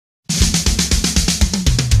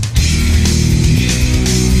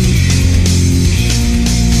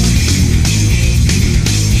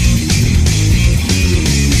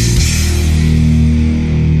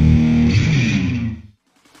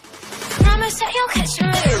Hello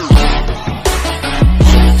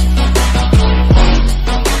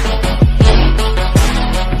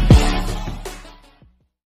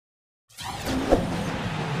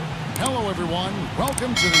everyone,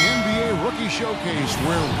 welcome to the NBA Rookie Showcase,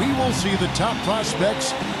 where we will see the top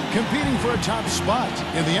prospects competing for a top spot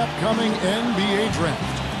in the upcoming NBA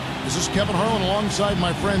Draft. This is Kevin Harlan alongside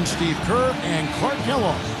my friend Steve Kerr and Clark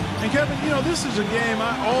Kellogg. And Kevin, you know, this is a game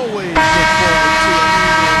I always look forward to. I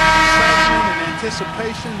mean, the excitement and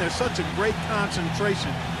anticipation. There's such a great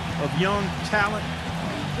concentration of young talent.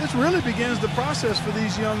 This really begins the process for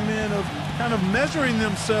these young men of kind of measuring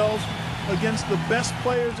themselves against the best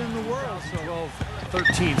players in the world. So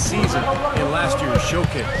 12-13 season in last year's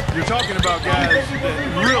showcase. You're talking about guys that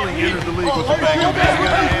really entered the league with a bang and bang. You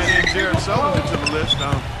got to add in Jared Sullivan to the list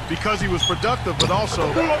because he was productive, but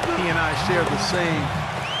also he and I share the same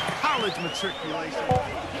college matriculation.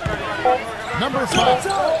 Number 5.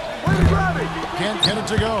 Can't get it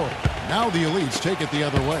to go. Now the elites take it the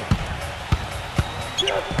other way.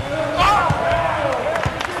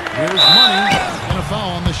 Here's Money, and a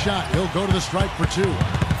foul on the shot. He'll go to the strike for 2.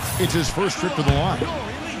 It's his first trip to the line.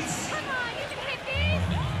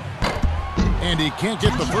 And he can't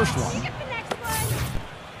get the first one.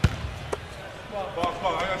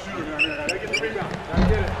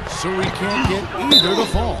 So he can't get either the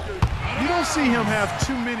fall. You don't see him have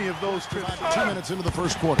too many of those trips. 2 minutes into the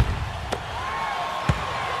first quarter.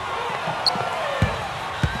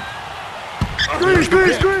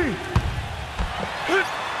 Screen!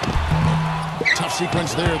 Tough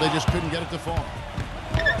sequence there. They just couldn't get it to fall.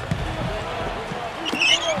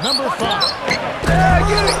 Number 5.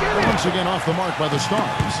 Once again off the mark by the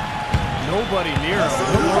Stars. Nobody near him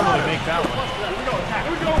would normally make that one.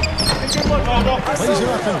 Plays it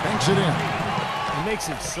up and banks it in. It makes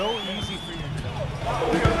it so easy for you.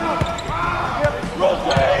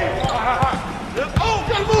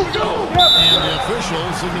 And the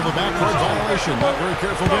officials signal the backcourt violation. Not very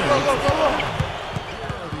careful there.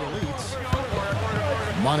 The elites.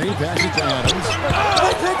 Money passes to Adams.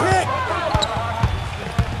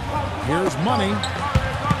 Here's Money.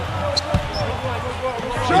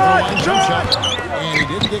 Line jump shot. And he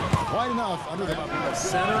didn't get quite enough under the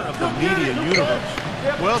center of the media universe.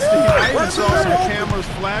 Well, Steve, I even saw some cameras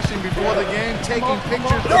flashing before the game, taking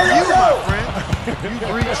pictures of you, my friend.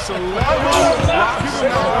 You've reached celebrity rock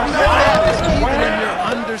status, even in your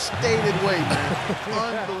understated way, man.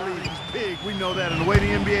 Unbelievable. He's big. We know that. And the way the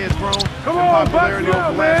NBA has grown in popularity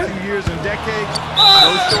over the last few years and decades,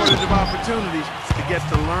 no shortage of opportunities to get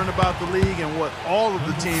to learn about the league and what all of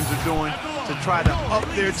the teams are doing to try to up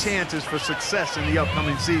their chances for success in the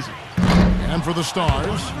upcoming season. And for the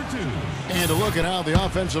Stars, and to look at how the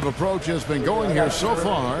offensive approach has been going here so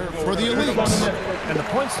far for the elites. And the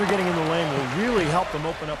points they're getting in the lane will really help them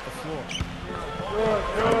open up the floor.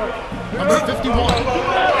 Number 51.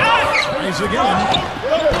 Tries again.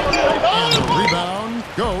 And the rebound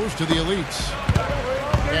goes to the elites.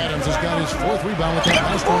 Adams has got his 4th rebound with that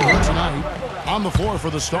last one here tonight on the floor for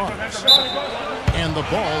the Stars. And the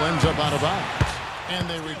ball ends up out of bounds. And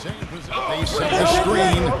they retain possession. They set the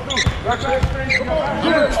screen.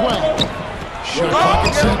 Number 12. Shot clock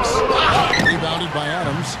at 6. Rebounded by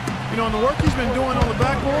Adams. You know, and the work he's been doing on the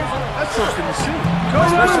backboard, that's something to see.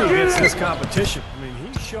 Especially against this competition. I mean,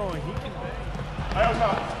 he's showing he can bang.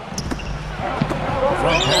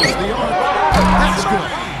 From past the arc. That's good.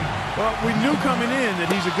 Well, we knew coming in that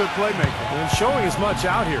he's a good playmaker. And showing as much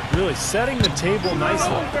out here, really setting the table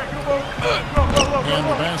nicely. And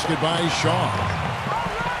the basket by Shaw.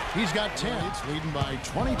 He's got 10. It's leading by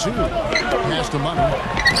 22. Pass to Money.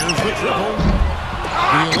 Here's the triple.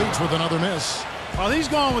 The elites with another miss. Well,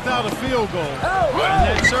 he's gone without a field goal. And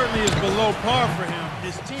that certainly is below par for him.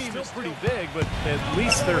 His team is pretty big, but at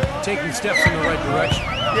least they're taking steps in the right direction.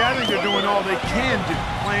 Yeah, I think they're doing all they can do.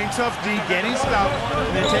 Playing tough D, getting stopped,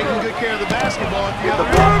 and then taking good care of the basketball at the other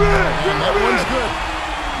end. And that one's good.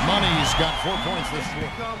 Money's got 4 points this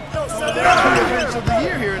year. They're the events of the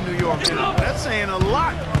year here in New York. And that's saying a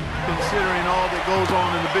lot, considering all that goes on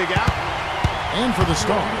in the Big Apple. And for the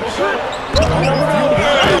Stars. Ready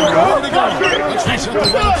to go. Let's reset the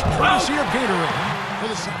lights. Courtesy of Gatorade. For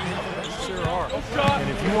the second half of it. Sure are. And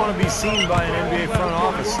if you want to be seen by an NBA front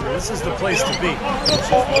office, this is the place to be. It's just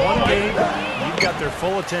one game, you've got their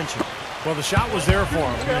full attention. Well, the shot was there for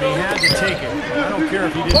him, and he had to take it. I don't care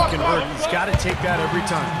if he didn't convert. He's got to take that every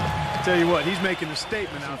time. Tell you what, he's making a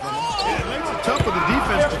statement out there. Yeah, it makes it tough for the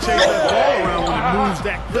defense to chase that ball around when it moves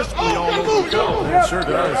that crisply all over the field. It sure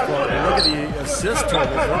does, Clark. And look at the assist totals.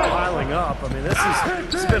 They're piling up. I mean, this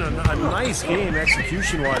has been a nice game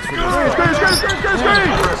execution-wise for this guy.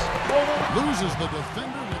 Loses the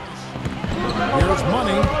defender with this. Here's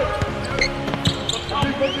money. A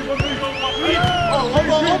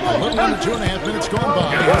little under 2.5 minutes gone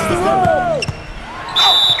by. Here's the third.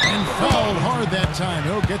 And fouled hard that time.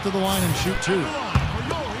 He'll get to the line and shoot two.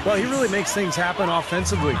 Well, he really makes things happen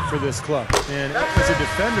offensively for this club. And as a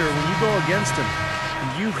defender, when you go against him,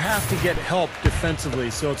 you have to get help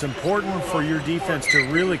defensively. So it's important for your defense to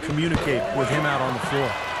really communicate with him out on the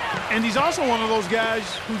floor. And he's also one of those guys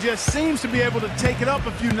who just seems to be able to take it up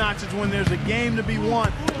a few notches when there's a game to be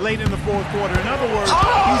won late in the fourth quarter. In other words,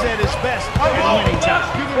 he's at his best at winning time.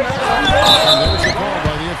 And there's a call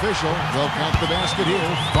by the official. They'll count the basket here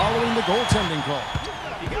following the goaltending call.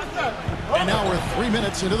 And now we're 3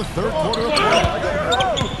 minutes into the third quarter of play.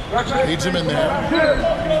 Leads him in there.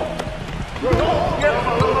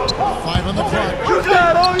 5 on the clock.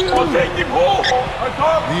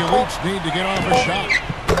 The Elites need to get off a shot.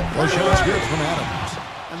 The shot's good from Adams.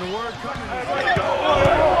 And the word coming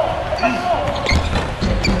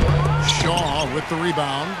is Shaw with the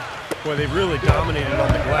rebound. Boy, they really dominated on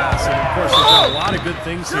the glass. And, of course, they've done a lot of good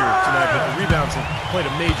things here tonight, but the rebounds have played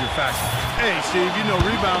a major factor. Hey, Steve, you know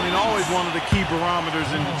rebounding always one of the key barometers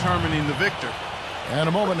in determining the victor. And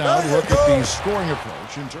a moment now to look at the scoring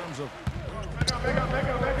approach in terms of...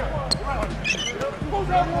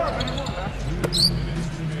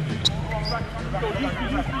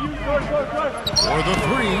 For the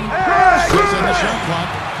three, she's in the shot clock,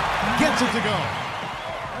 gets it to go.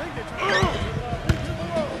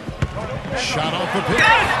 Shot off the pick,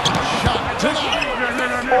 shot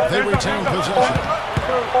denied. They retain possession.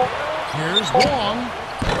 Here's Wong,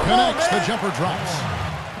 connects, the jumper drops.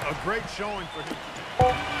 A great showing for him.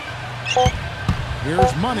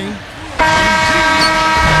 Here's money.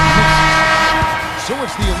 So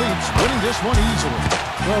it's the Elites winning this one easily.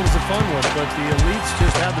 Well, it was a fun one, but the Elites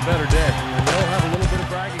just had the better day. And they'll have a little bit of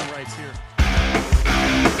bragging rights here.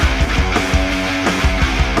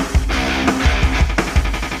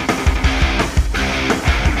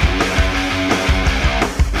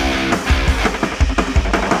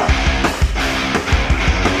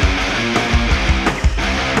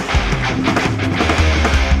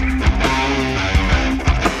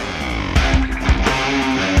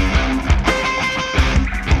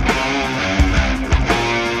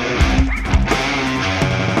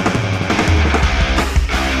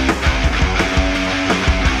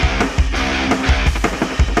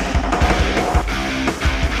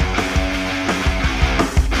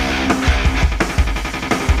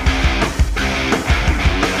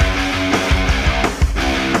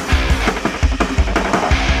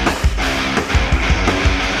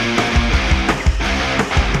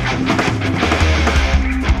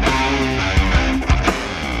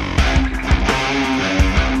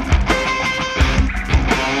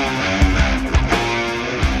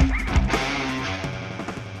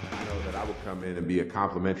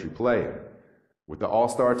 Complimentary player. With the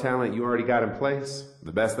all-star talent you already got in place,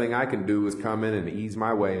 the best thing I can do is come in and ease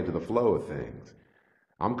my way into the flow of things.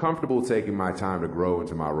 I'm comfortable taking my time to grow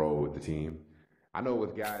into my role with the team. I know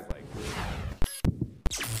with guys like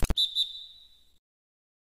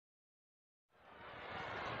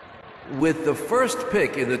With the first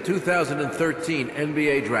pick in the 2013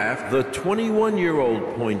 NBA draft, the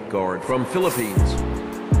 21-year-old point guard from Philippines,